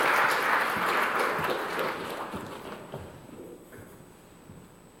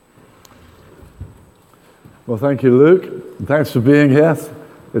Well, thank you, Luke. Thanks for being here.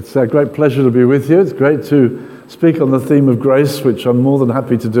 It's a great pleasure to be with you. It's great to speak on the theme of grace, which I'm more than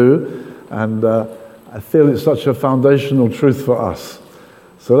happy to do. And I feel it's such a foundational truth for us.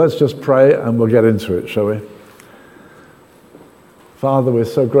 So let's just pray and we'll get into it, shall we? Father, we're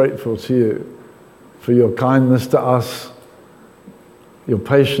so grateful to you for your kindness to us, your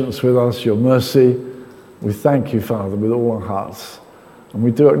patience with us, your mercy. We thank you, Father, with all our hearts. And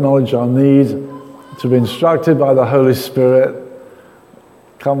we do acknowledge our need to be instructed by the Holy Spirit.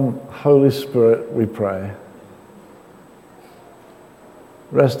 Come, Holy Spirit, we pray.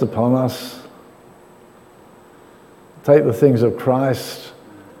 Rest upon us. Take the things of Christ,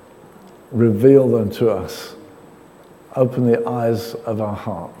 reveal them to us. Open the eyes of our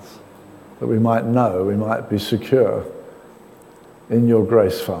hearts, that we might know, we might be secure in your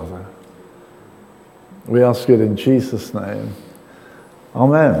grace, Father. We ask it in Jesus' name.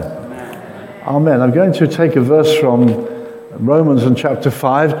 Amen. Amen. Amen. I'm going to take a verse from Romans in chapter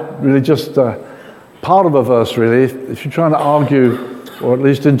 5, really just part of a verse, really. If you're trying to argue, or at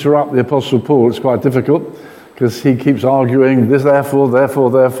least interrupt the Apostle Paul, it's quite difficult, because he keeps arguing this, therefore,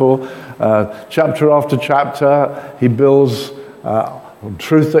 chapter after chapter, he builds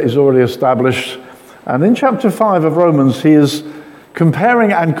truth that is already established. And in chapter 5 of Romans, he is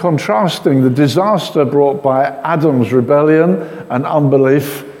comparing and contrasting the disaster brought by Adam's rebellion and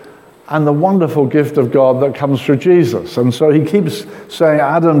unbelief and the wonderful gift of God that comes through Jesus. And so he keeps saying,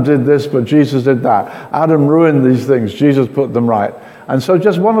 Adam did this, but Jesus did that. Adam ruined these things, Jesus put them right. And so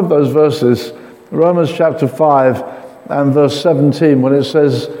just one of those verses, Romans chapter 5 and verse 17, when it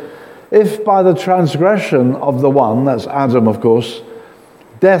says, if by the transgression of the one, that's Adam of course,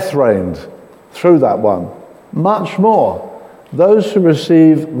 death reigned through that one, much more those who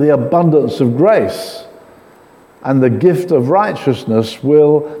receive the abundance of grace and the gift of righteousness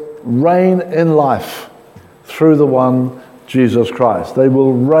will reign in life through the one Jesus Christ. They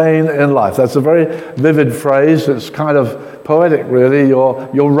will reign in life. That's a very vivid phrase. It's kind of poetic, really.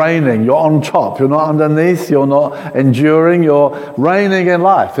 You're reigning. You're on top. You're not underneath. You're not enduring. You're reigning in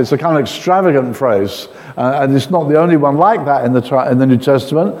life. It's a kind of extravagant phrase. And it's not the only one like that in the New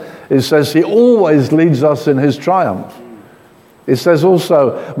Testament. It says he always leads us in his triumph. It says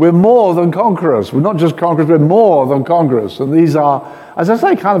also, we're more than conquerors. We're not just conquerors, we're more than conquerors. And these are, as I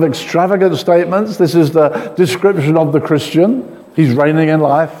say, kind of extravagant statements. This is the description of the Christian. He's reigning in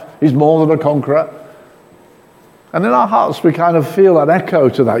life. He's more than a conqueror. And in our hearts, we kind of feel an echo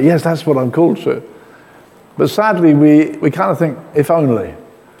to that. Yes, that's what I'm called to. But sadly, we kind of think, if only.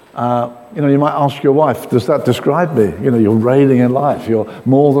 You might ask your wife, does that describe me? You're reigning in life. You're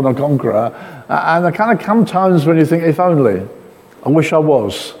more than a conqueror. And there kind of come times when you think, if only. I wish I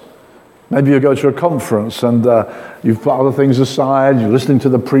was. Maybe you go to a conference and you've put other things aside, you're listening to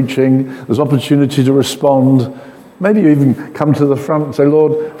the preaching, there's opportunity to respond. Maybe you even come to the front and say,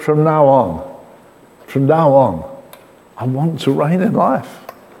 Lord, from now on, I want to reign in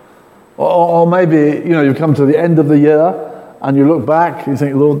life. Or maybe, you come to the end of the year and you look back, you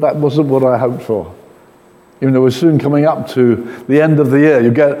think, Lord, that wasn't what I hoped for. We're soon coming up to the end of the year. You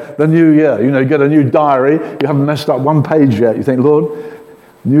get the new year. You get a new diary. You haven't messed up one page yet. You think, Lord,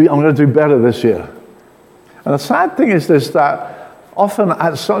 I'm going to do better this year. And the sad thing is this, that often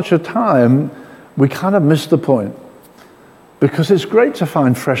at such a time, we kind of miss the point. Because it's great to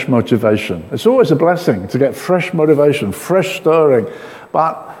find fresh motivation. It's always a blessing to get fresh motivation, fresh stirring.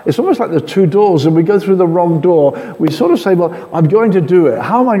 But it's almost like there's two doors and we go through the wrong door. We sort of say, well, I'm going to do it.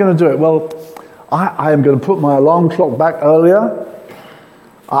 How am I going to do it? Well, I am going to put my alarm clock back earlier.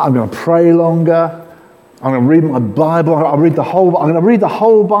 I'm going to pray longer. I'm going to read my Bible. I'm going to read the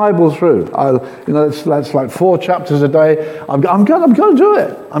whole Bible through. That's like 4 chapters a day. I'm going to do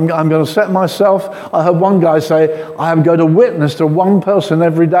it. I'm going to set myself. I heard one guy say, I am going to witness to one person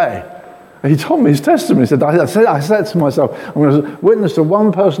every day. And he told me his testimony. He said, I said to myself, I'm going to witness to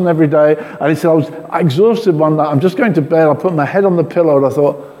one person every day. And he said, I was exhausted one night. I'm just going to bed. I put my head on the pillow and I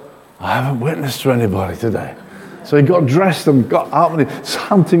thought, I haven't witnessed to anybody today. So he got dressed and got out and he's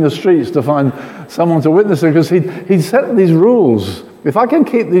hunting the streets to find someone to witness to, because he'd set these rules. If I can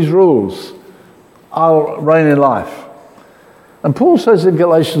keep these rules, I'll reign in life. And Paul says in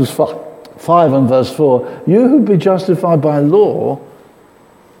Galatians 5 and verse 4, you who be justified by law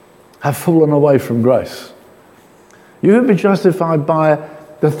have fallen away from grace. You who be justified by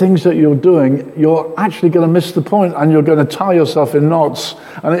the things that you're doing, you're actually going to miss the point and you're going to tie yourself in knots.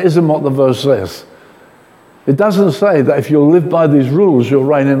 And it isn't what the verse says. It doesn't say that if you'll live by these rules, you'll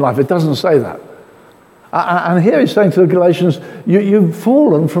reign in life. It doesn't say that. And here he's saying to the Galatians, you've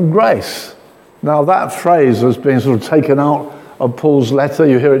fallen from grace. Now that phrase has been sort of taken out of Paul's letter.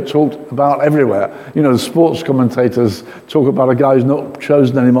 You hear it talked about everywhere. You know, the sports commentators talk about a guy who's not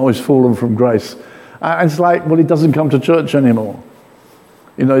chosen anymore, he's fallen from grace. And it's like, well, he doesn't come to church anymore.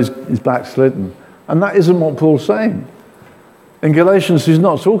 You know, he's backslidden. And that isn't what Paul's saying. In Galatians, he's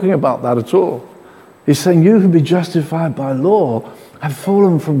not talking about that at all. He's saying you who be justified by law have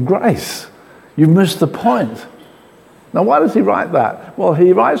fallen from grace. You've missed the point. Now, why does he write that? Well,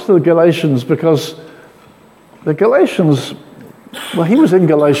 he writes to the Galatians because the Galatians, well, he was in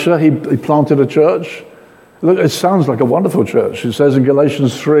Galatia. He planted a church. Look, it sounds like a wonderful church. It says in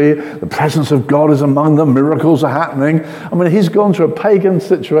Galatians 3, the presence of God is among them, miracles are happening. I mean, he's gone to a pagan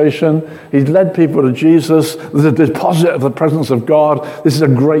situation. He's led people to Jesus. There's a deposit of the presence of God. This is a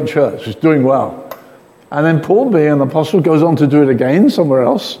great church. It's doing well. And then Paul, being an apostle, goes on to do it again somewhere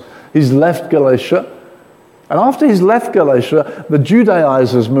else. He's left Galatia. And after he's left Galatia, the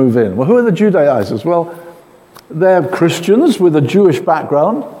Judaizers move in. Well, who are the Judaizers? Well, they're Christians with a Jewish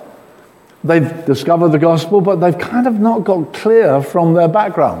background. They've discovered the gospel, but they've kind of not got clear from their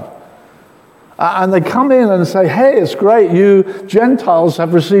background. And they come in and say, hey, it's great, you Gentiles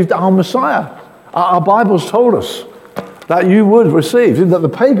have received our Messiah. Our Bible's told us that you would receive, that the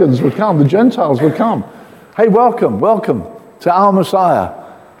pagans would come, the Gentiles would come. Hey, welcome to our Messiah.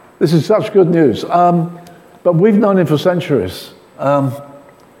 This is such good news. But we've known him for centuries.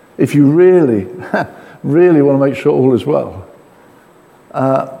 If you really, really want to make sure all is well,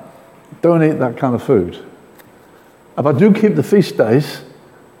 don't eat that kind of food. But do keep the feast days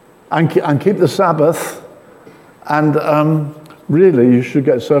and keep the Sabbath, and really you should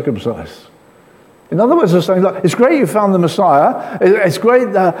get circumcised. In other words, they're saying, look, it's great you found the Messiah. It's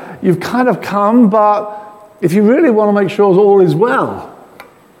great that you've kind of come, but if you really want to make sure all is well,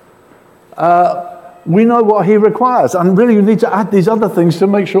 we know what he requires. And really you need to add these other things to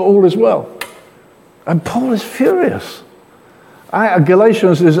make sure all is well. And Paul is furious.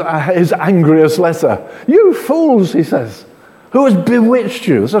 Galatians is his angriest letter. You fools, he says. Who has bewitched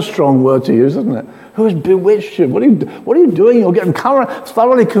you? It's a strong word to use, isn't it? Who has bewitched you? What are you doing? You're getting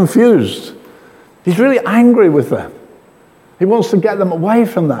thoroughly confused. He's really angry with them. He wants to get them away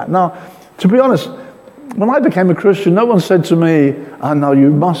from that. Now, to be honest, when I became a Christian, no one said to me, oh, no,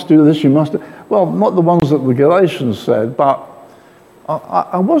 you must do this, you must do... Well, not the ones that the Galatians said, but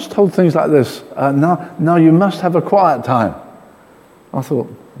I was told things like this. Now you must have a quiet time. I thought,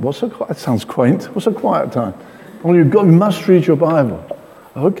 what's a quiet? That sounds quaint. What's a quiet time? Well, you must read your Bible.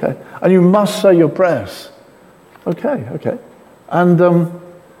 Okay. And you must say your prayers. Okay. And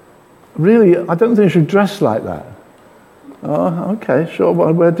really, I don't think you should dress like that. Oh, okay, sure.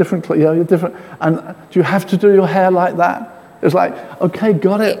 Well, we're different. Yeah, you're different. And do you have to do your hair like that? It's like, okay,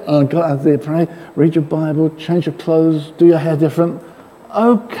 got it. Got it. Pray, read your Bible, change your clothes, do your hair different.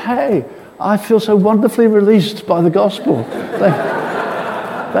 Okay. I feel so wonderfully released by the gospel.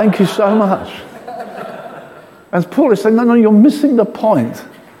 Thank you so much. And Paul is saying, no, you're missing the point.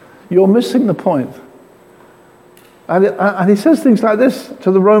 You're missing the point. And he says things like this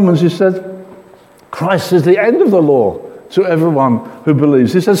to the Romans. He said, Christ is the end of the law to everyone who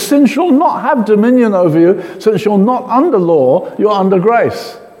believes. He says, sin shall not have dominion over you, since you're not under law, you're under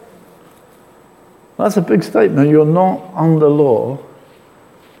grace. That's a big statement. You're not under law,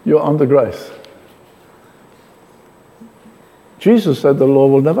 you're under grace. Jesus said the law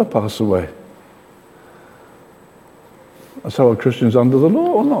will never pass away. So are Christians under the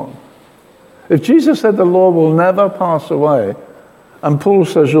law or not? If Jesus said the law will never pass away, and Paul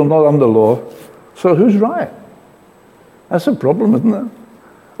says you're not under law, so who's right? That's a problem, isn't it?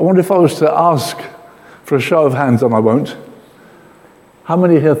 I wonder if I was to ask for a show of hands, and I won't, how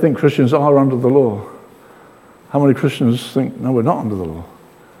many here think Christians are under the law? How many Christians think, no, we're not under the law?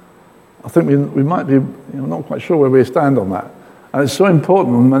 I think we might be not quite sure where we stand on that. And it's so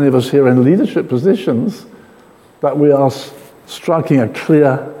important, many of us here in leadership positions, that we are striking a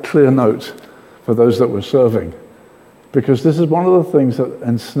clear note for those that we're serving. Because this is one of the things that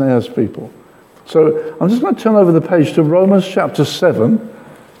ensnares people. So I'm just going to turn over the page to Romans chapter 7,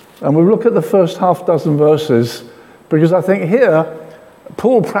 and we'll look at the first half dozen verses, because I think here,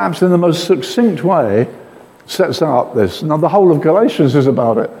 Paul, perhaps in the most succinct way, sets out this. Now, the whole of Galatians is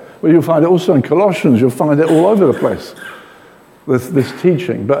about it. Well, you'll find it also in Colossians. You'll find it all over the place, this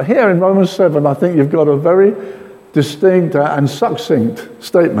teaching. But here in Romans 7, I think you've got a very distinct and succinct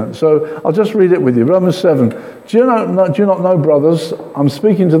statement. So I'll just read it with you. Romans 7. Do you not know, brothers, I'm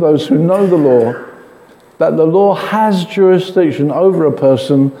speaking to those who know the law, that the law has jurisdiction over a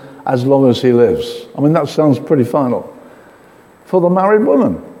person as long as he lives. I mean, that sounds pretty final. For the married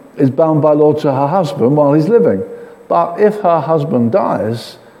woman is bound by law to her husband while he's living. But if her husband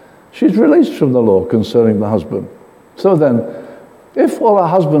dies, she's released from the law concerning the husband. So then, If while her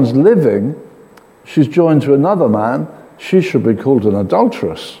husband's living, she's joined to another man, she should be called an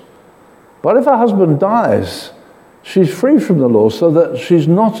adulteress. But if her husband dies, she's free from the law, so that she's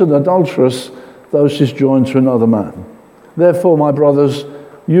not an adulteress, though she's joined to another man. Therefore, my brothers,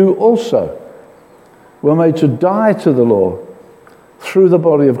 you also were made to die to the law through the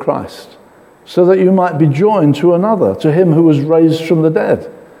body of Christ, so that you might be joined to another, to him who was raised from the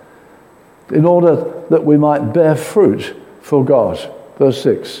dead, in order that we might bear fruit for God. Verse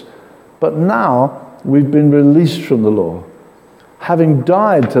 6. But now we've been released from the law, having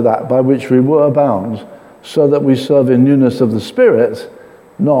died to that by which we were bound, so that we serve in newness of the Spirit,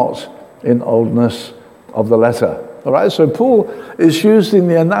 not in oldness of the letter. All right, so Paul is using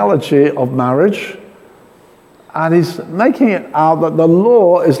the analogy of marriage, and he's making it out that the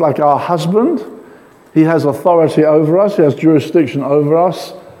law is like our husband. He has authority over us. He has jurisdiction over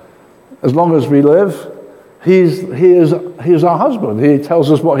us. As long as we live, he is our husband. He tells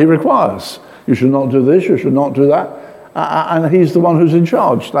us what he requires. You should not do this. You should not do that. And he's the one who's in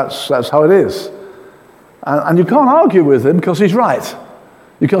charge. That's how it is. And you can't argue with him because he's right.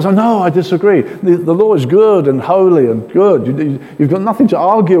 You can't say, no, I disagree. The law is good and holy and good. You've got nothing to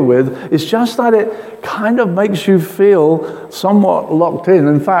argue with. It's just that it kind of makes you feel somewhat locked in.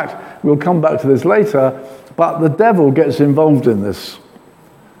 In fact, we'll come back to this later, but the devil gets involved in this.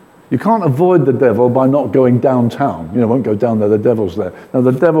 You can't avoid the devil by not going downtown. You won't go down there, the devil's there. Now,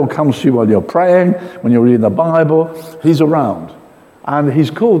 the devil comes to you while you're praying, when you're reading the Bible. He's around. And he's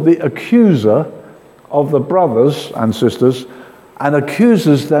called the accuser of the brothers and sisters, and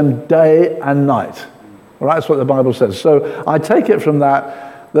accuses them day and night. Well, that's what the Bible says. So I take it from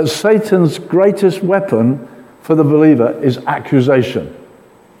that Satan's greatest weapon for the believer is accusation.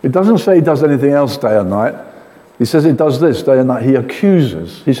 It doesn't say he does anything else day and night. He says it does this day and night. He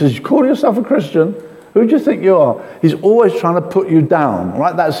accuses. He says, you call yourself a Christian? Who do you think you are? He's always trying to put you down,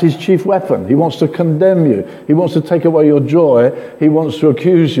 right? That's his chief weapon. He wants to condemn you. He wants to take away your joy. He wants to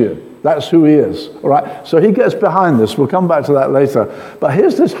accuse you. That's who he is, all right? So he gets behind this. We'll come back to that later. But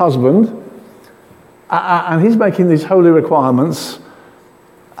here's this husband, and he's making these holy requirements,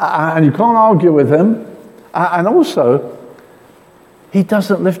 and you can't argue with him. And also, he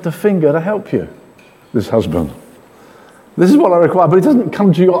doesn't lift a finger to help you, this husband. This is what I require, but he doesn't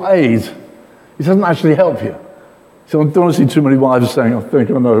come to your aid. He doesn't actually help you. So I don't want to see too many wives saying, I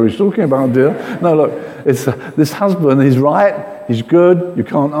think I know who he's talking about, dear. No, look, it's this husband, he's right, he's good, you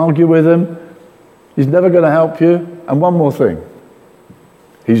can't argue with him, he's never going to help you, and one more thing,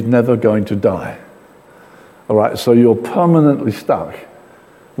 he's never going to die. All right, so you're permanently stuck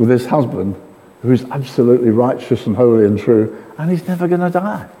with this husband who is absolutely righteous and holy and true, and he's never going to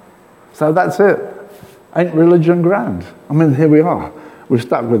die. So that's it. Ain't religion grand? I mean, here we are. We're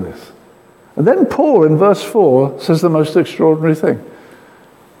stuck with this. And then Paul, in verse 4, says the most extraordinary thing.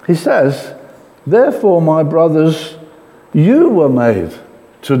 He says, therefore, my brothers, you were made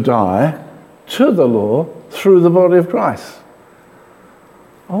to die to the law through the body of Christ.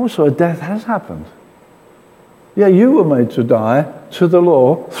 Also, a death has happened. Yeah, you were made to die to the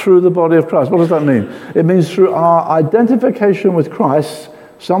law through the body of Christ. What does that mean? It means through our identification with Christ,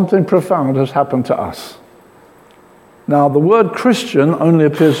 something profound has happened to us. Now, the word Christian only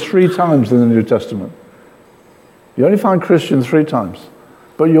appears 3 times in the New Testament. You only find Christian 3 times.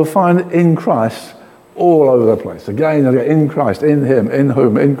 But you'll find in Christ all over the place. Again, in Christ, in him, in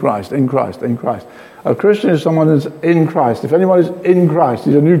whom, in Christ, in Christ, in Christ. A Christian is someone who's in Christ. If anyone is in Christ,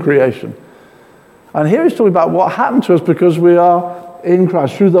 he's a new creation. And here he's talking about what happened to us because we are in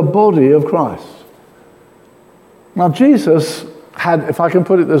Christ, through the body of Christ. Now, Jesus had, if I can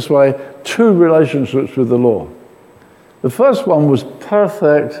put it this way, 2 relationships with the law. The first one was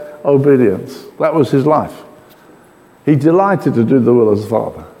perfect obedience. That was his life. He delighted to do the will of his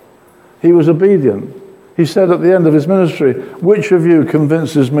Father. He was obedient. He said at the end of his ministry, which of you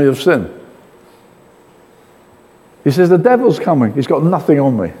convinces me of sin? He says, the devil's coming. He's got nothing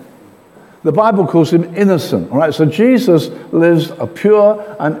on me. The Bible calls him innocent. All right? So Jesus lives a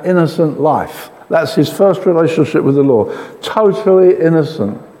pure and innocent life. That's his first relationship with the law. Totally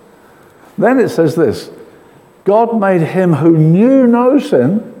innocent. Then it says this, God made him who knew no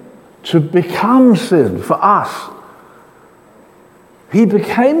sin to become sin for us. He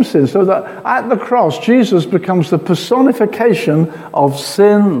became sin so that at the cross, Jesus becomes the personification of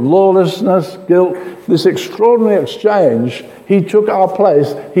sin, lawlessness, guilt, this extraordinary exchange. He took our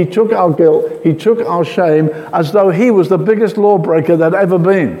place, he took our guilt, he took our shame as though he was the biggest lawbreaker there'd ever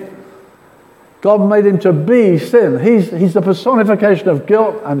been. God made him to be sin. He's the personification of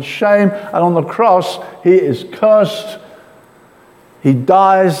guilt and shame. And on the cross, he is cursed. He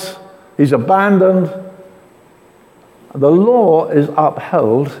dies. He's abandoned. The law is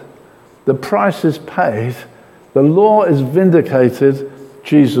upheld, the price is paid, the law is vindicated,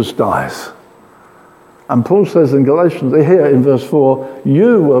 Jesus dies. And Paul says in Galatians, here in verse 4,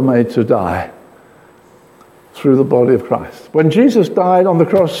 you were made to die through the body of Christ. When Jesus died on the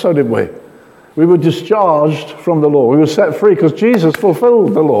cross, so did we. We were discharged from the law. We were set free because Jesus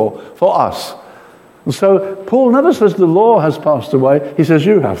fulfilled the law for us. And so Paul never says the law has passed away. He says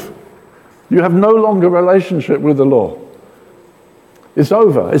you have. You have no longer a relationship with the law. It's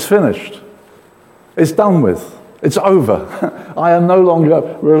over. It's finished. It's done with. It's over. I am no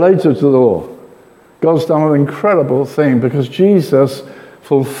longer related to the law. God's done an incredible thing because Jesus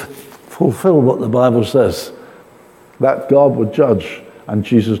fulfilled what the Bible says, that God would judge, and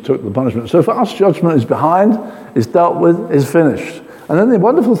Jesus took the punishment. So for us, judgment is behind, is dealt with, is finished. And then the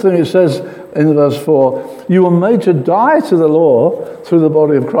wonderful thing it says in verse 4, you were made to die to the law through the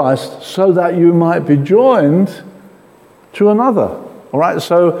body of Christ so that you might be joined to another. All right,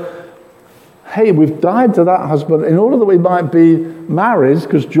 so hey, we've died to that husband in order that we might be married,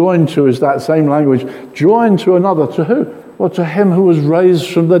 because joined to is that same language, joined to another. To who? Well, to him who was raised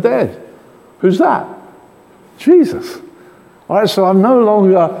from the dead. Who's that? Jesus. All right, so I'm no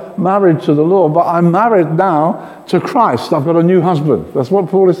longer married to the law, but I'm married now to Christ. I've got a new husband. That's what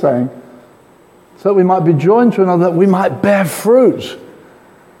Paul is saying. So that we might be joined to another, that we might bear fruit.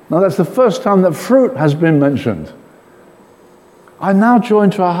 Now, that's the first time that fruit has been mentioned. I'm now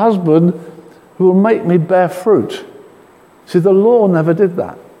joined to a husband who will make me bear fruit. See, the law never did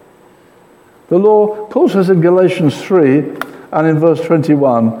that. The law, Paul says in Galatians 3 and in verse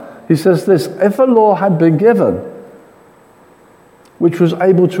 21, he says this, if a law had been given which was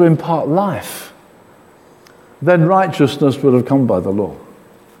able to impart life, then righteousness would have come by the law.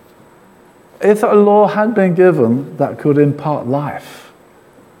 If a law had been given that could impart life.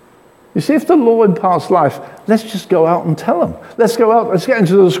 You see, if the law imparts life, let's just go out and tell them. Let's go out, let's get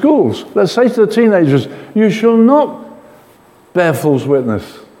into the schools. Let's say to the teenagers, you shall not bear false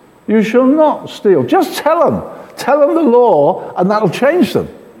witness. You shall not steal. Just tell them. Tell them the law, and that'll change them.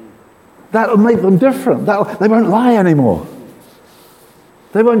 That'll make them different. They won't lie anymore.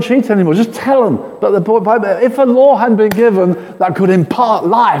 They won't cheat anymore. Just tell them. But if a law had been given that could impart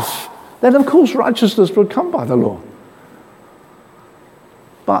life, then of course righteousness would come by the law.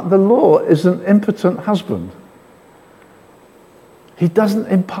 But the law is an impotent husband. He doesn't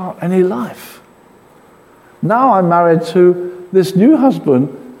impart any life. Now I'm married to this new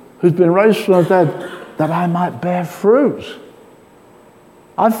husband who's been raised from the dead that I might bear fruit.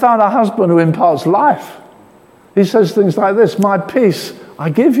 I've found a husband who imparts life. He says things like this, my peace I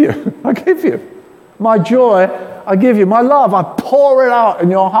give you. I give you. My joy I give you. My love I pour it out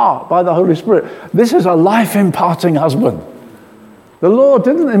in your heart by the Holy Spirit. This is a life-imparting husband. The law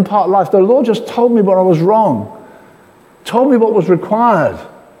didn't impart life. The law just told me what I was wrong, told me what was required,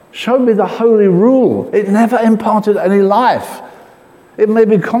 showed me the holy rule. It never imparted any life. It made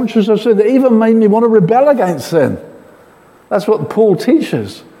me conscious of sin. It even made me want to rebel against sin. That's what Paul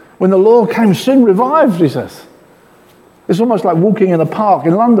teaches. When the law came, sin revived, he says. It's almost like walking in a park.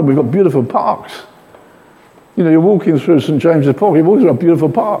 In London, we've got beautiful parks. You know, you're walking through St. James's Park, you're walking through a beautiful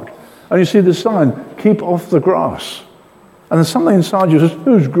park, and you see the sign, keep off the grass. And there's something inside you that says,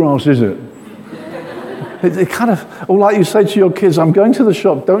 whose grass is it? It kind of, or like you say to your kids, I'm going to the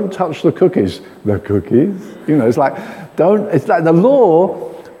shop, don't touch the cookies. The cookies? You know, it's like the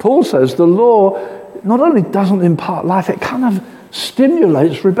law, Paul says, the law not only doesn't impart life, it kind of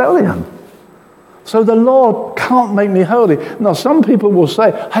stimulates rebellion. So the law can't make me holy. Now, some people will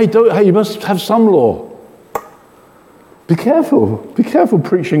say, hey, you must have some law. Be careful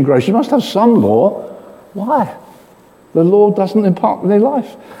preaching grace. You must have some law. Why? The law doesn't impart any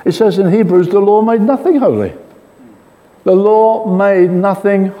life. It says in Hebrews, the law made nothing holy. The law made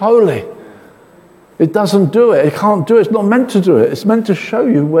nothing holy. It doesn't do it. It can't do it. It's not meant to do it. It's meant to show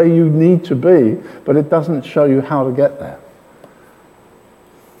you where you need to be, but it doesn't show you how to get there.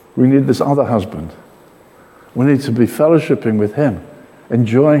 We need this other husband. We need to be fellowshipping with him,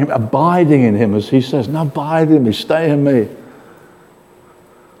 enjoying him, abiding in him, as he says, now abide in me, stay in me.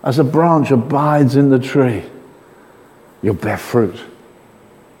 As a branch abides in the tree, you'll bear fruit.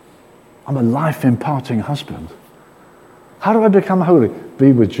 I'm a life-imparting husband. How do I become holy?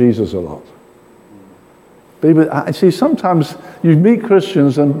 Be with Jesus a lot. See, sometimes you meet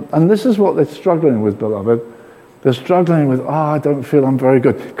Christians, and this is what they're struggling with, beloved. They're struggling with, I don't feel I'm very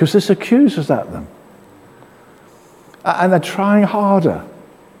good, because this accuses at them. And they're trying harder.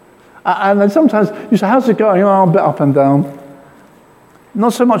 And then sometimes you say, how's it going? I'm a bit up and down.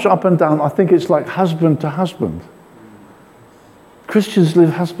 Not so much up and down. I think it's like husband to husband. Christians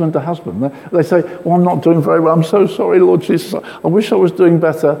live husband to husband. They say, well, I'm not doing very well. I'm so sorry, Lord Jesus. I wish I was doing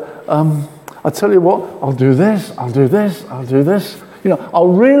better. I tell you what, I'll do this, I'll do this, I'll do this. I'll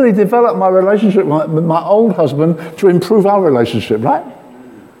really develop my relationship with my old husband to improve our relationship, right?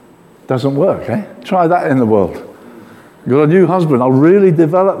 Doesn't work, eh? Try that in the world. You've got a new husband. I'll really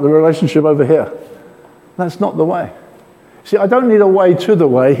develop the relationship over here. That's not the way. See, I don't need a way to the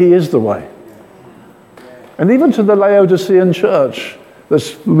way. He is the way. And even to the Laodicean church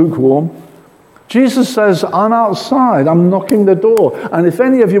that's lukewarm, Jesus says, I'm outside. I'm knocking the door. And if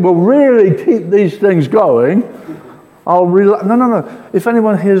any of you will really keep these things going, No. If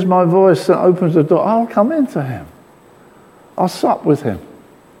anyone hears my voice and opens the door, I'll come into him. I'll sup with him.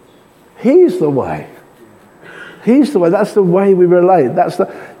 He's the way. He's the way. That's the way we relate.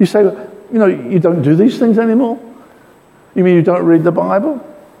 You say, you don't do these things anymore? You mean you don't read the Bible?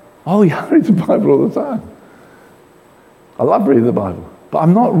 Oh, yeah, I read the Bible all the time. I love reading the Bible. But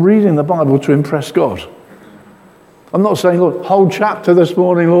I'm not reading the Bible to impress God. I'm not saying, Lord, whole chapter this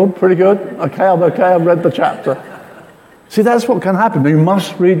morning, Lord, pretty good. Okay, I've read the chapter. See, that's what can happen. You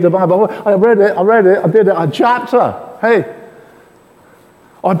must read the Bible. I read it, I did it, a chapter. Hey,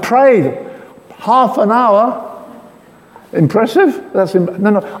 I prayed half an hour. Impressive?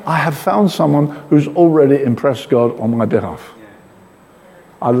 No. I have found someone who's already impressed God on my behalf.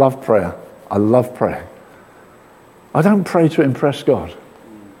 I love prayer. I love praying. I don't pray to impress God.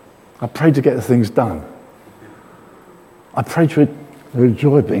 I pray to get things done. I pray to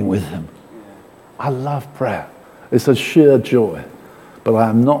enjoy being with him. I love prayer. It's a sheer joy. But I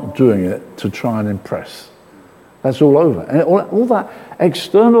am not doing it to try and impress. That's all over. And all that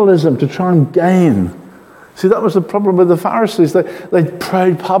externalism to try and gain. See, that was the problem with the Pharisees. They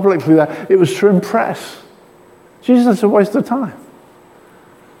prayed publicly that it was to impress. Jesus is a waste of time.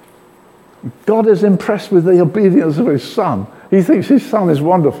 God is impressed with the obedience of his Son. He thinks his Son is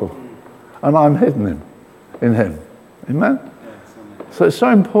wonderful. And I'm hidden in him. Amen? So it's so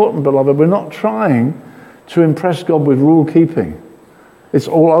important, beloved. We're not trying to impress God with rule keeping. It's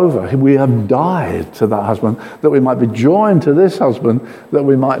all over. We have died to that husband that we might be joined to this husband that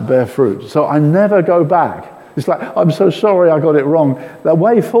we might bear fruit. So I never go back. It's like, I'm so sorry I got it wrong. The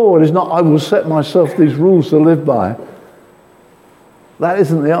way forward is not, I will set myself these rules to live by. That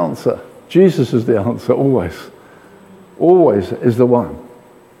isn't the answer. Jesus is the answer, always. Always is the one.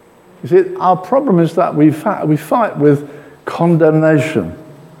 You see, our problem is that we fight with condemnation.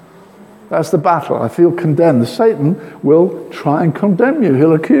 That's the battle. I feel condemned. Satan will try and condemn you.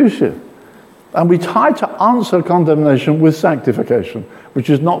 He'll accuse you. And we try to answer condemnation with sanctification, which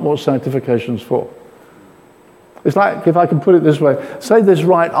is not what sanctification's for. It's like, if I can put it this way, say this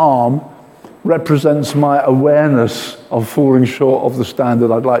right arm represents my awareness of falling short of the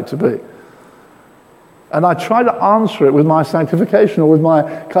standard I'd like to be. And I try to answer it with my sanctification or with my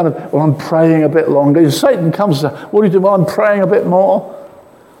I'm praying a bit longer. And Satan comes to, what do you do? Well, I'm praying a bit more.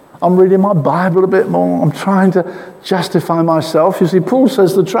 I'm reading my Bible a bit more. I'm trying to justify myself. You see, Paul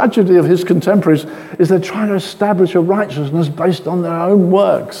says the tragedy of his contemporaries is they're trying to establish a righteousness based on their own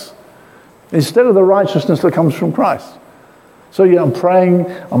works instead of the righteousness that comes from Christ. So, I'm praying,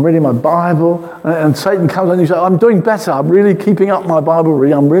 I'm reading my Bible, and Satan comes and you say, I'm doing better. I'm really keeping up my Bible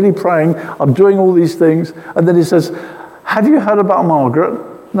reading. I'm really praying. I'm doing all these things. And then he says, have you heard about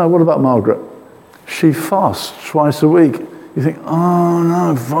Margaret? No, what about Margaret? She fasts twice a week. You think, oh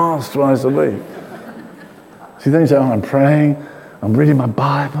no, fast twice a week. See, then you say, I'm praying, I'm reading my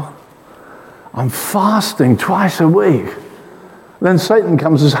Bible, I'm fasting twice a week. Then Satan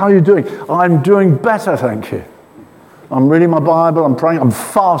comes and says, how are you doing? I'm doing better, thank you. I'm reading my Bible, I'm praying, I'm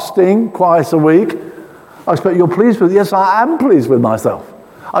fasting twice a week. I expect you're pleased with it. Yes, I am pleased with myself.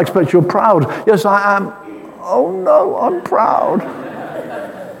 I expect you're proud. Yes, I am. Oh no, I'm proud.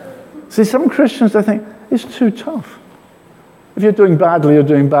 See, some Christians, they think, it's too tough. If you're doing badly, you're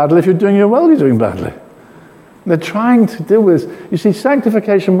doing badly. If you're doing well, you're doing badly. They're trying to deal with this. You see,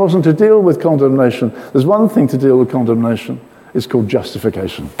 sanctification wasn't to deal with condemnation. There's one thing to deal with condemnation. It's called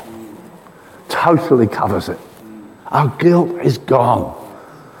justification. Totally covers it. Our guilt is gone.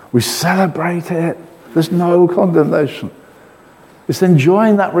 We celebrate it. There's no condemnation. It's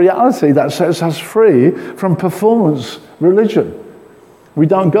enjoying that reality that sets us free from performance religion. We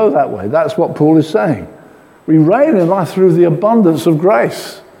don't go that way. That's what Paul is saying. We reign in life through the abundance of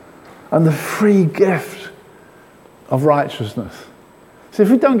grace and the free gift of righteousness. See,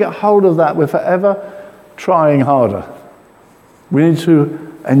 if we don't get hold of that, we're forever trying harder. We need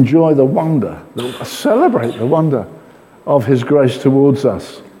to enjoy the wonder, celebrate the wonder of his grace towards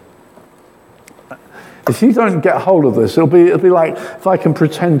us. If you don't get hold of this, it'll be like if I can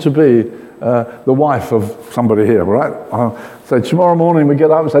pretend to be the wife of somebody here, right? So tomorrow morning we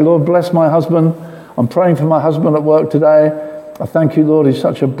get up and say, Lord, bless my husband. I'm praying for my husband at work today. I thank you, Lord, he's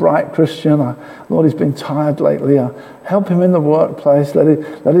such a bright Christian. Lord, he's been tired lately. Help him in the workplace.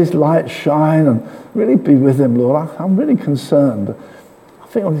 Let his light shine and really be with him, Lord. I'm really concerned. I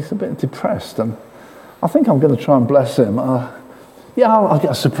think he's a bit depressed, and I think I'm going to try and bless him. I'll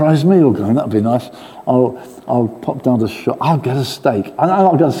get a surprise meal going. That'd be nice. I'll pop down to the shop. I'll get a steak.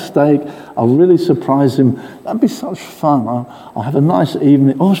 I'll get a steak. I'll really surprise him. That'd be such fun. I'll have a nice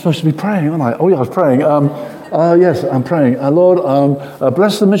evening. Oh, I'm supposed to be praying, aren't I? Oh, yeah, I was praying. Yes, I'm praying. Lord,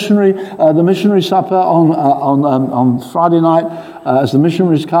 bless the missionary supper on Friday night as the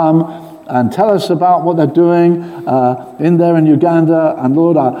missionaries come and tell us about what they're doing in there in Uganda. And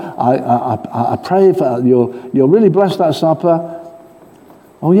Lord, I pray for you'll really bless that supper.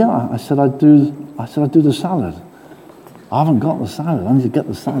 Oh yeah, I said I'd do the salad. I haven't got the salad. I need to get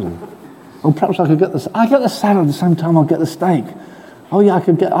the salad. Oh, perhaps I could get the salad at the same time I'll get the steak. Oh yeah, I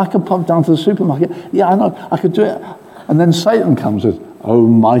could pop down to the supermarket. Yeah, I know, I could do it. And then Satan comes with, oh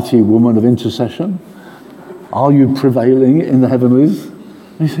mighty woman of intercession, are you prevailing in the heavenlies?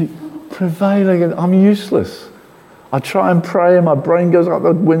 And you think, prevailing, I'm useless. I try and pray and my brain goes out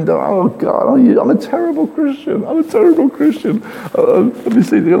the window. Oh God, I'm a terrible Christian. Let me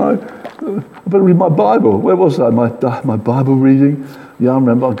see, I better read my Bible. Where was that? My Bible reading? Yeah, I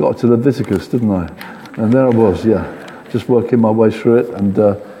remember I got to Leviticus, didn't I? And there I was, just working my way through it. And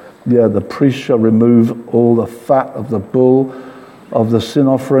the priest shall remove all the fat of the bull, of the sin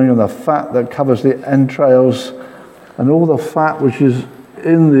offering, and the fat that covers the entrails, and all the fat which is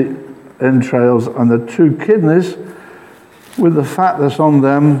in the entrails, and the 2 kidneys, with the fat that's on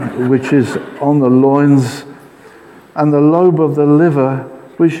them, which is on the loins, and the lobe of the liver,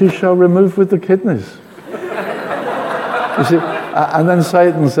 which he shall remove with the kidneys. You see, and then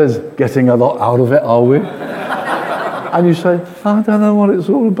Satan says, getting a lot out of it, are we? And you say, I don't know what it's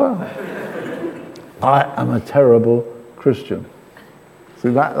all about. I am a terrible Christian. See,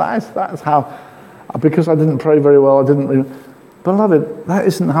 that's how, because I didn't pray very well, beloved, that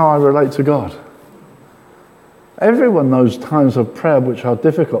isn't how I relate to God. Everyone knows times of prayer which are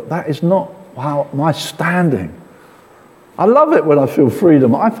difficult. That is not how my standing. I love it when I feel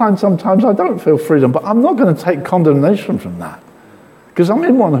freedom. I find sometimes I don't feel freedom, but I'm not going to take condemnation from that because I'm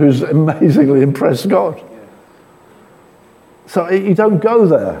in one who's amazingly impressed God. So you don't go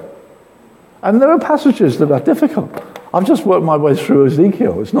there. And there are passages that are difficult. I've just worked my way through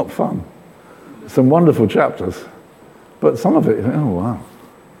Ezekiel. It's not fun. Some wonderful chapters. But some of it, oh wow.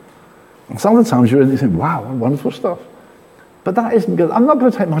 Some of the times you're in, you think, wow, wonderful stuff. But that isn't good. I'm not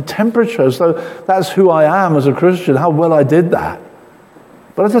going to take my temperature as though that's who I am as a Christian, how well I did that.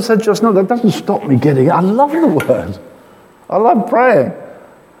 But as I said just now, that doesn't stop me getting it. I love the Word. I love praying.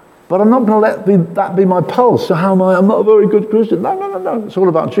 But I'm not going to let that be my pulse. So how am I? I'm not a very good Christian. No. It's all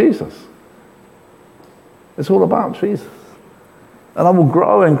about Jesus. It's all about Jesus. And I will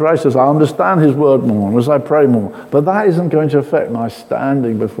grow in grace as I understand His Word more and as I pray more. But that isn't going to affect my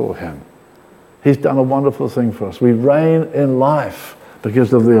standing before Him. He's done a wonderful thing for us. We reign in life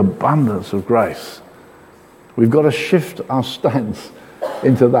because of the abundance of grace. We've got to shift our stance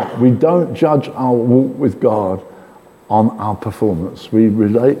into that. We don't judge our walk with God on our performance. We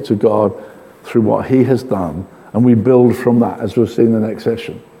relate to God through what He has done, and we build from that, as we'll see in the next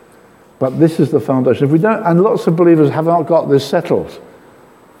session. But this is the foundation. If we don't, and lots of believers have not got this settled,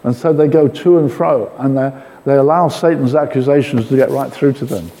 and so they go to and fro, and they allow Satan's accusations to get right through to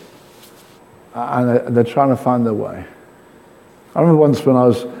them. And they're trying to find their way. I remember once when I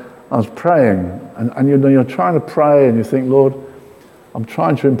was praying, and you're trying to pray, and you think, Lord, I'm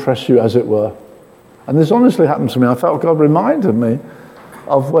trying to impress you, as it were. And this honestly happened to me. I felt God reminded me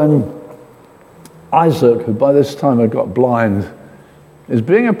of when Isaac, who by this time had got blind, is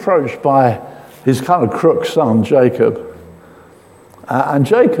being approached by his kind of crook son, Jacob. And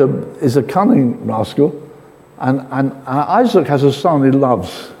Jacob is a cunning rascal, and Isaac has a son he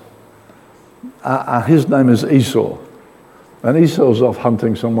loves. His name is Esau, and Esau's off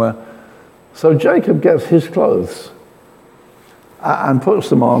hunting somewhere. So Jacob gets his clothes and puts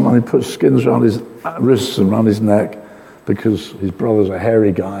them on, and he puts skins around his wrists and around his neck because his brother's a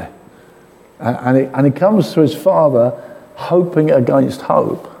hairy guy. And he comes to his father hoping against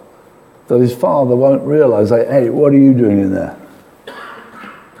hope that his father won't realize, hey, what are you doing in there?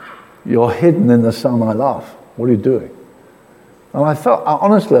 You're hidden in the son I love. What are you doing? And I felt,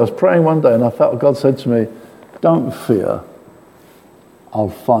 honestly, I was praying one day and I felt God said to me, don't fear, I'll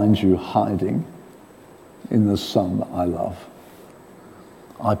find you hiding in the son that I love.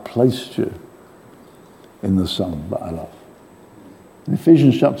 I placed you in the son that I love. In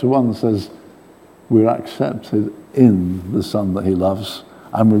Ephesians chapter 1 says, we're accepted in the Son that he loves,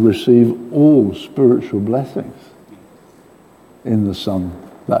 and we receive all spiritual blessings in the Son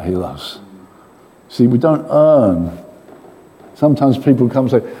that he loves. See, we don't earn. Sometimes people come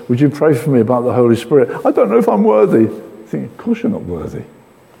and say, would you pray for me about the Holy Spirit? I don't know if I'm worthy. I think, of course you're not worthy.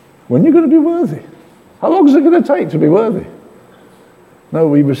 When are you going to be worthy? How long is it going to take to be worthy? No,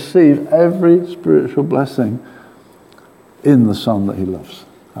 we receive every spiritual blessing in the Son that he loves.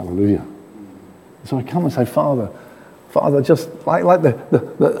 Hallelujah. So I come and say, Father, just like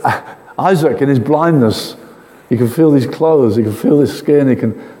the Isaac in his blindness, he can feel these clothes, he can feel his skin, he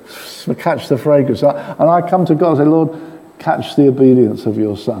can catch the fragrance. And I come to God and say, Lord, catch the obedience of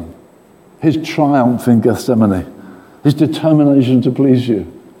your Son. His triumph in Gethsemane, his determination to please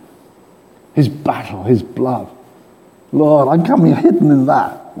you, his battle, his blood. Lord, I'm coming hidden in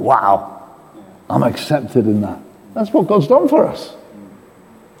that. Wow. I'm accepted in that. That's what God's done for us.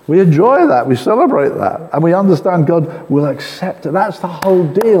 We enjoy that, we celebrate that, and we understand God will accept it. That's the whole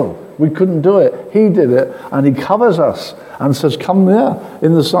deal. We couldn't do it. He did it, and he covers us and says, come near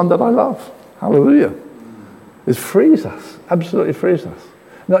in the Son that I love. Hallelujah. It frees us, absolutely frees us.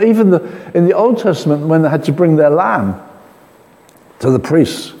 Now, even in the Old Testament, when they had to bring their lamb to the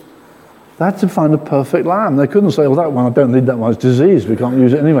priests, they had to find a perfect lamb. They couldn't say, well, that one, I don't need that one, it's diseased, we can't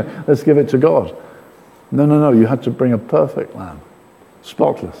use it anyway, let's give it to God. No, you had to bring a perfect lamb,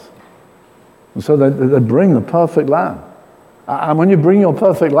 spotless. And so they bring the perfect lamb. And when you bring your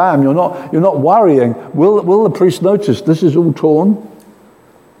perfect lamb, you're not worrying, will the priest notice this is all torn?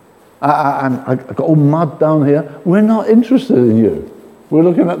 And I've got all mud down here. We're not interested in you. We're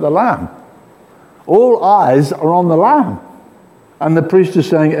looking at the lamb. All eyes are on the lamb. And the priest is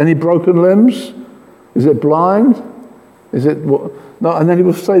saying, any broken limbs? Is it blind? Is it what? No, and then he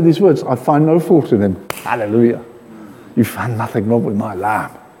will say these words, I find no fault in him. Hallelujah. You found nothing wrong with my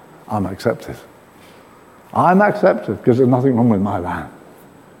lamb. I'm accepted. I'm accepted because there's nothing wrong with my lamb.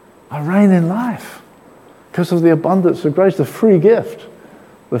 I reign in life because of the abundance of grace, the free gift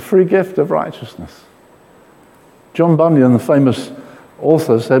of righteousness. John Bunyan, the famous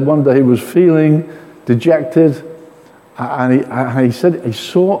author, said one day he was feeling dejected, and he said he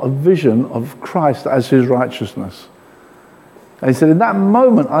saw a vision of Christ as his righteousness. And he said, in that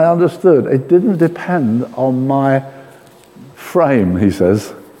moment I understood it didn't depend on my frame, he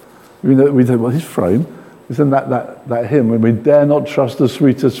says. We think, well, his frame, isn't that hymn, when we dare not trust the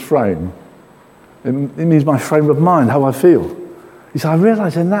sweetest frame. It means my frame of mind, how I feel. He said, I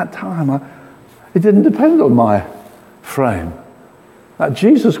realized in that time, it didn't depend on my frame. That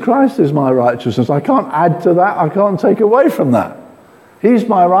Jesus Christ is my righteousness. I can't add to that. I can't take away from that. He's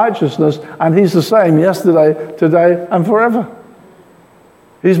my righteousness, and he's the same yesterday, today, and forever.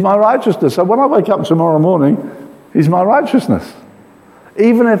 He's my righteousness. So when I wake up tomorrow morning, he's my righteousness.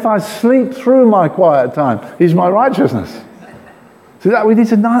 Even if I sleep through my quiet time, he's my righteousness. See, that we need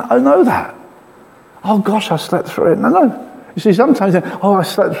to know that. Oh gosh, I slept through it. No. You see, sometimes, I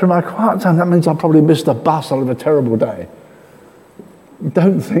slept through my quiet time. That means I probably missed a bus. I'll have a terrible day.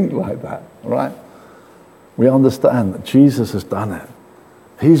 Don't think like that, all right? We understand that Jesus has done it.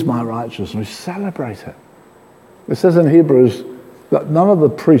 He's my righteousness. We celebrate it. It says in Hebrews that none of the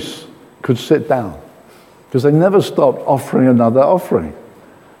priests could sit down because they never stopped offering another offering.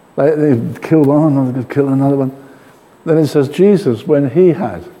 They killed one, another could kill another one. Then it says Jesus, when he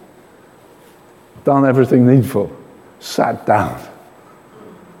had done everything needful, sat down.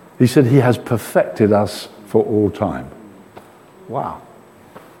 He said he has perfected us for all time. Wow.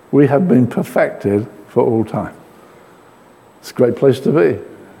 We have been perfected for all time. It's a great place to be.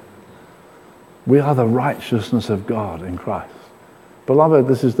 We are the righteousness of God in Christ. Beloved,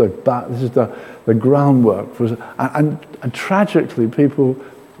 this is the groundwork for us. And tragically, people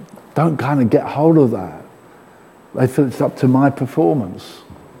don't kind of get hold of that. They feel it's up to my performance.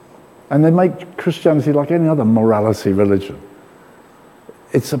 And they make Christianity like any other morality religion.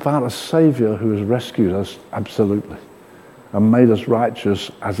 It's about a Savior who has rescued us absolutely and made us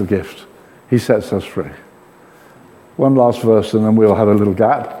righteous as a gift. He sets us free. One last verse and then we'll have a little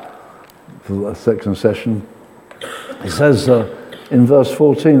gap for the second session. It says in verse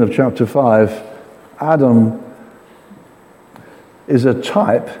 14 of chapter 5, Adam is a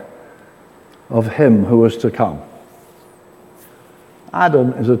type of him who is to come.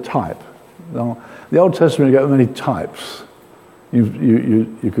 Adam is a type. Now, the Old Testament, you get many types.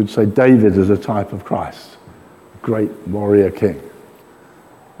 You could say David is a type of Christ, great warrior king.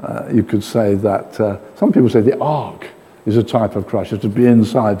 You could say that, some people say the ark is a type of Christ. You have to be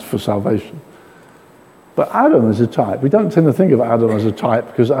inside for salvation. But Adam is a type. We don't tend to think of Adam as a type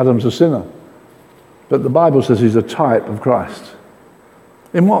because Adam's a sinner. But the Bible says he's a type of Christ.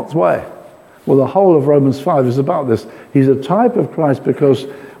 In what way? Well, the whole of Romans 5 is about this. He's a type of Christ because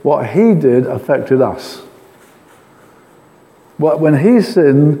what he did affected us. When he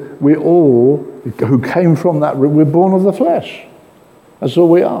sinned, we all, who came from that, we're born of the flesh. That's all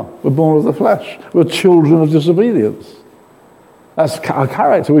we are. We're born of the flesh. We're children of disobedience. That's our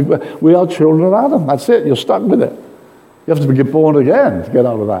character. We are children of Adam. That's it. You're stuck with it. You have to get born again to get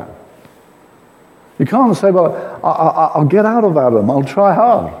out of that. You can't say, well, I'll get out of Adam. I'll try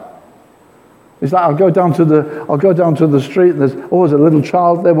hard. It's like I'll go down to the street and there's always a little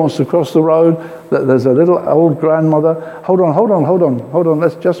child there wants to cross the road. There's a little old grandmother. Hold on.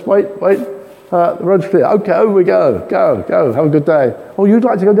 Let's just wait. The road's clear. Okay, over we go. Go. Have a good day. Oh, you'd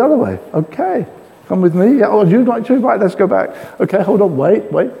like to go the other way? Okay. Come with me. Yeah. Oh, you'd like to? Right, let's go back. Okay, hold on. Wait.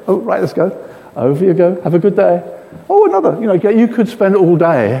 Oh, right, let's go. Over you go. Have a good day. Oh, another. You could spend all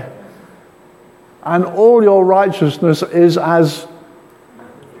day and all your righteousness is as,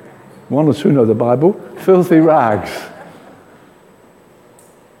 one or two know the Bible, filthy rags.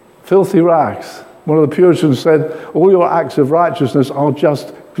 Filthy rags. One of the Puritans said, all your acts of righteousness are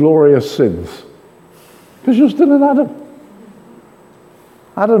just glorious sins. Because you're still in Adam.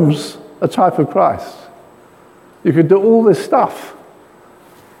 Adam's a type of Christ. You could do all this stuff.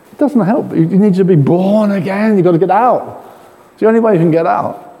 It doesn't help. You need to be born again. You've got to get out. It's the only way you can get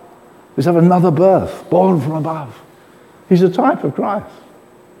out is have another birth, born from above. He's a type of Christ.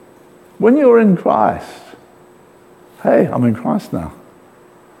 When you're in Christ, hey, I'm in Christ now.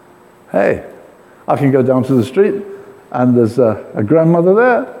 Hey, I can go down to the street and there's a grandmother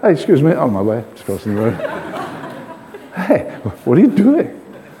there. Hey, excuse me, on my way, just crossing the road. Hey, what are you doing?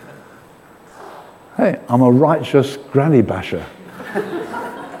 Hey, I'm a righteous granny basher.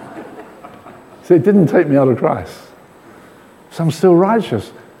 See, it didn't take me out of Christ. So I'm still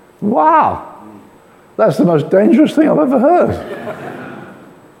righteous. Wow, that's the most dangerous thing I've ever heard.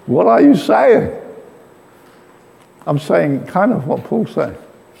 What are you saying? I'm saying kind of what Paul's saying.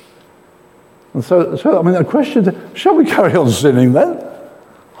 And so the question is, shall we carry on sinning then?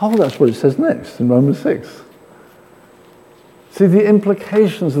 Oh, that's what it says next in Romans 6. See, the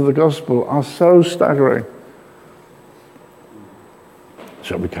implications of the gospel are so staggering.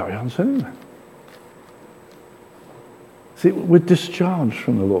 Shall we carry on sinning then? See, we're discharged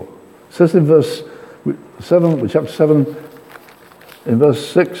from the law. It says in verse 7, chapter 7, in verse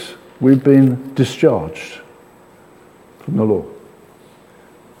 6, we've been discharged from the law.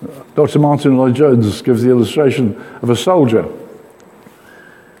 Dr. Martin Lloyd-Jones gives the illustration of a soldier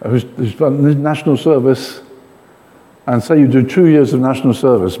who's done national service, and say you do 2 years of national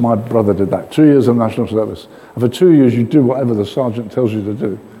service. My brother did that, 2 years of national service. And for 2 years you do whatever the sergeant tells you to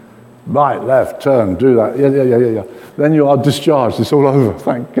do. Right, left, turn, do that. Yeah. Then you are discharged. It's all over.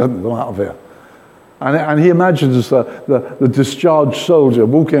 Thank goodness I'm out of here. And he imagines the discharged soldier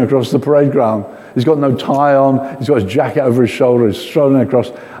walking across the parade ground. He's got no tie on. He's got his jacket over his shoulder. He's strolling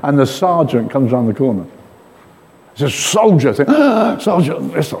across. And the sergeant comes around the corner. He says, soldier. Soldier.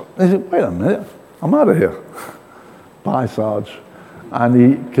 He says, wait a minute. I'm out of here. Bye, Sarge. And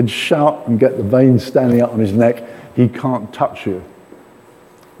he can shout and get the veins standing up on his neck. He can't touch you.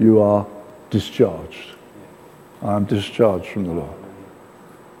 You are discharged. I am discharged from the law.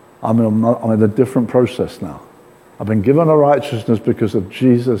 I'm in a different process now. I've been given a righteousness because of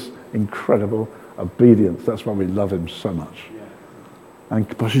Jesus' incredible obedience. That's why we love him so much. And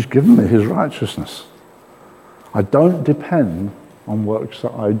because he's given me his righteousness. I don't depend on works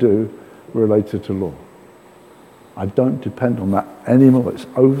that I do related to law. I don't depend on that anymore. It's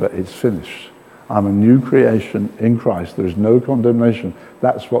over. It's finished. I'm a new creation in Christ. There is no condemnation.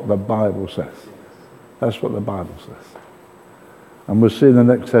 That's what the Bible says. That's what the Bible says. And we'll see in the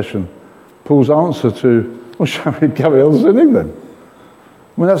next session Paul's answer to, well, shall we carry on sinning then?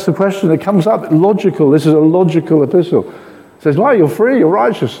 I mean, that's the question. It comes up logical. This is a logical epistle. It says, right, you're free, you're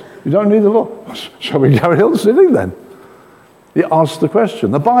righteous. You don't need the law. Shall we carry on sinning then? He asks the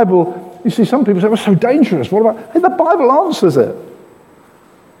question. The Bible, you see, some people say, well, it's so dangerous. What about? Hey, the Bible answers it.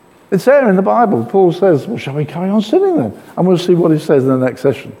 It's there in the Bible. Paul says, well, shall we carry on sinning then? And we'll see what he says in the next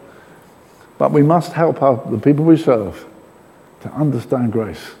session. But we must help the people we serve to understand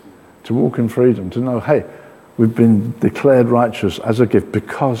grace, to walk in freedom, to know, hey, we've been declared righteous as a gift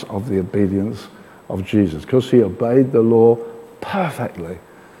because of the obedience of Jesus, because he obeyed the law perfectly,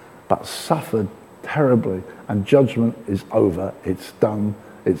 but suffered terribly, and judgment is over. It's done.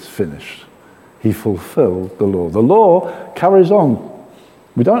 It's finished. He fulfilled the law. The law carries on.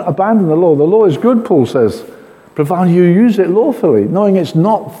 We don't abandon the law. The law is good, Paul says, provided you use it lawfully, knowing it's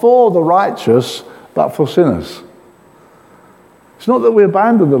not for the righteous, but for sinners. It's not that we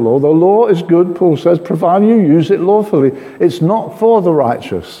abandon the law. The law is good, Paul says, provided you use it lawfully. It's not for the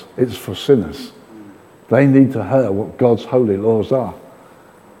righteous. It's for sinners. They need to hear what God's holy laws are.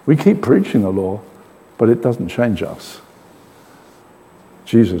 We keep preaching the law, but it doesn't change us.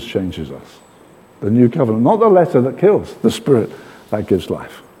 Jesus changes us. The new covenant, not the letter that kills, the Spirit that gives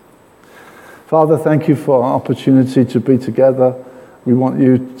life. Father, thank you for our opportunity to be together. We want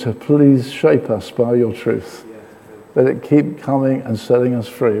you to please shape us by your truth. Let it keep coming and setting us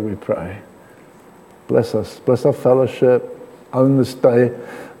free, we pray. Bless us. Bless our fellowship. Own this day.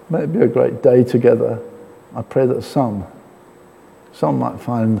 May it be a great day together. I pray that some might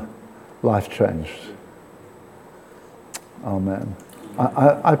find life changed. Amen.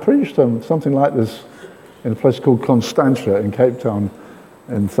 I preached something like this in a place called Constantia in Cape Town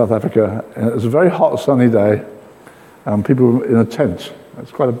in South Africa. And it was a very hot, sunny day. People were in a tent.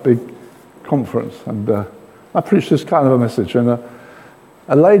 It's quite a big conference. And I preached this kind of a message, and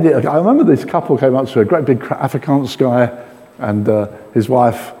a lady, I remember this couple came up to her, a great big Afrikaans guy and his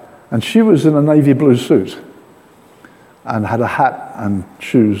wife, and she was in a navy blue suit and had a hat and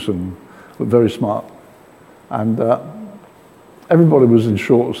shoes and looked very smart. And everybody was in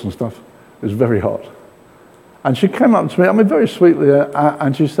shorts and stuff. It was very hot. And she came up to me, very sweetly,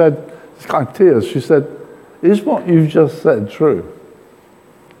 and she said, it's kind of tears, she said, "Is what you've just said true?"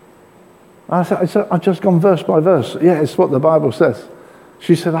 I said, I've just gone verse by verse. Yeah, it's what the Bible says.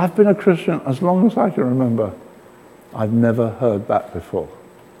 She said, "I've been a Christian as long as I can remember. I've never heard that before."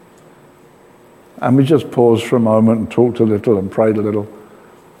 And we just paused for a moment and talked a little and prayed a little.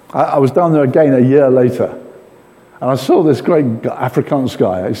 I was down there again a year later, and I saw this great Afrikaans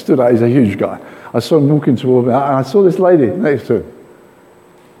guy. He stood out, he's a huge guy. I saw him walking toward me, and I saw this lady next to him,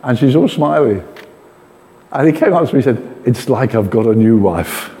 and she's all smiley. And he came up to me and said, "It's like I've got a new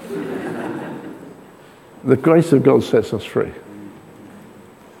wife." The grace of God sets us free.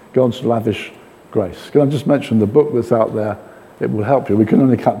 God's lavish grace. Can I just mention the book that's out there? It will help you. We can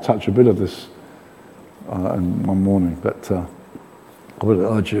only touch a bit of this in one morning, but I would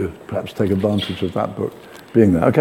urge you perhaps take advantage of that book being there. Okay.